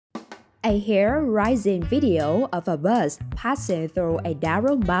A hair-raising video of a bus passing through a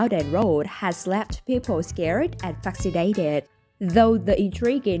narrow mountain road has left people scared and fascinated. Though the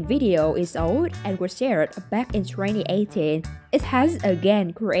intriguing video is old and was shared back in 2018, it has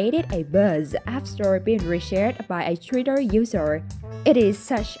again created a buzz after being reshared by a Twitter user. It is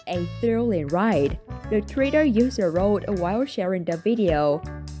such a thrilling ride, the Twitter user wrote while sharing the video.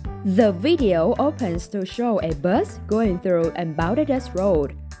 The video opens to show a bus going through a mountainous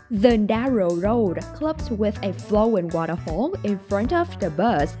road. The narrow road clubbed with a flowing waterfall in front of the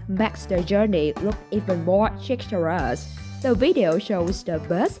bus makes the journey look even more picturesque. The video shows the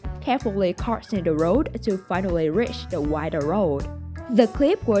bus carefully crossing the road to finally reach the wider road. The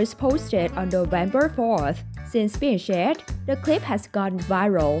clip was posted on November 4th. Since being shared, the clip has gone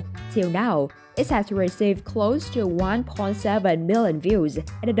viral. Till now, it has received close to 1.7 million views, and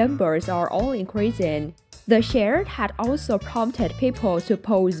the numbers are all increasing. The share had also prompted people to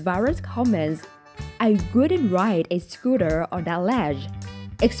post various comments. "I wouldn't ride a scooter on that ledge,"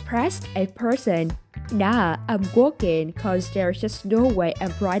 expressed a person. "Nah, I'm walking cause there's just no way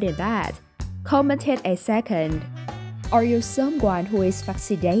I'm riding that," commented a second. Are you someone who is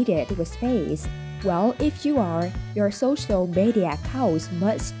fascinated with space? Well, if you are, your social media accounts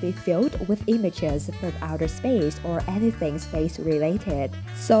must be filled with images from outer space or anything space-related.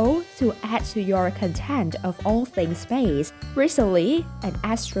 So, to add to your content of all things space, recently, an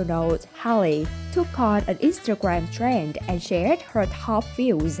astronaut, Halley, took on an Instagram trend and shared her top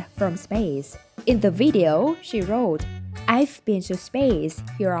views from space. In the video, she wrote, "I've been to space,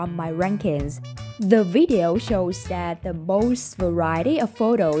 here are my rankings." The video shows that the most variety of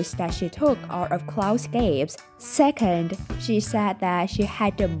photos that she took are of cloudscapes. Second, she said that she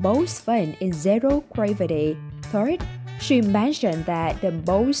had the most fun in zero gravity. Third, she mentioned that the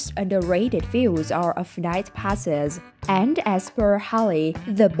most underrated views are of night passes. And as per Halley,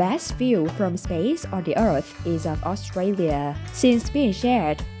 the best view from space on the Earth is of Australia. Since being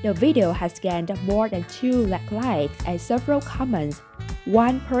shared, the video has gained more than 2 lakh likes and several comments.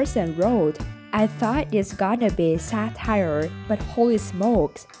 One person wrote, "I thought this gonna be satire, but holy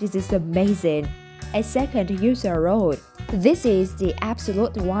smokes, this is amazing." A second user wrote, "This is the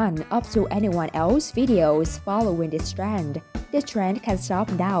absolute one up to anyone else's videos following this trend. The trend can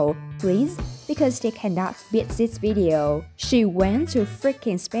stop now, please, because they cannot beat this video. She went to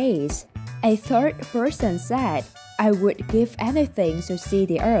freaking space." A third person said, "I would give anything to see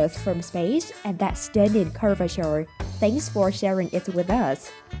the Earth from space and that stunning curvature. Thanks for sharing it with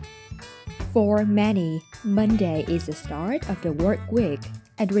us." For many, Monday is the start of the work week,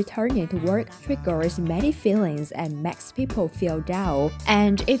 and returning to work triggers many feelings and makes people feel down.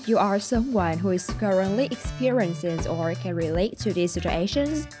 And if you are someone who is currently experiencing or can relate to these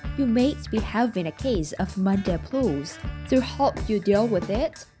situations, you may be having a case of Monday blues. To help you deal with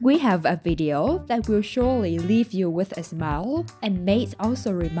it, we have a video that will surely leave you with a smile and may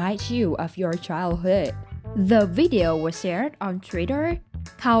also remind you of your childhood. The video was shared on Twitter.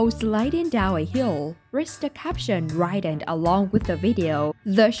 "Cow sliding down a hill," reads the caption written along with the video.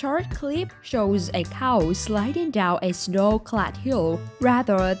 The short clip shows a cow sliding down a snow-clad hill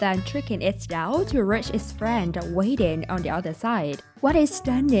rather than tricking it down to reach its friend waiting on the other side. What is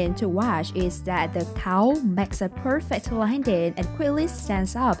stunning to watch is that the cow makes a perfect landing and quickly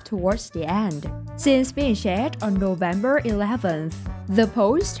stands up towards the end. Since being shared on November 11th, the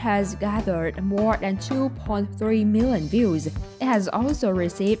post has gathered more than 2.3 million views. It has also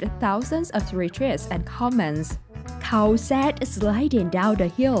received thousands of retweets and comments. "Cow said sliding down the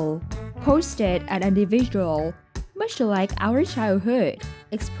hill," posted an individual. "Much like our childhood,"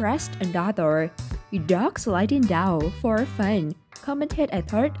 expressed another. "Dog sliding down for fun," commented a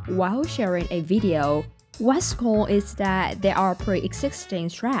third while sharing a video. What's cool is that there are pre-existing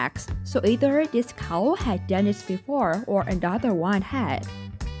tracks, so either this cow had done it before or another one had.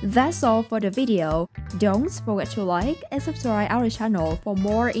 That's all for the video. Don't forget to like and subscribe our channel for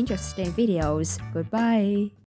more interesting videos. Goodbye.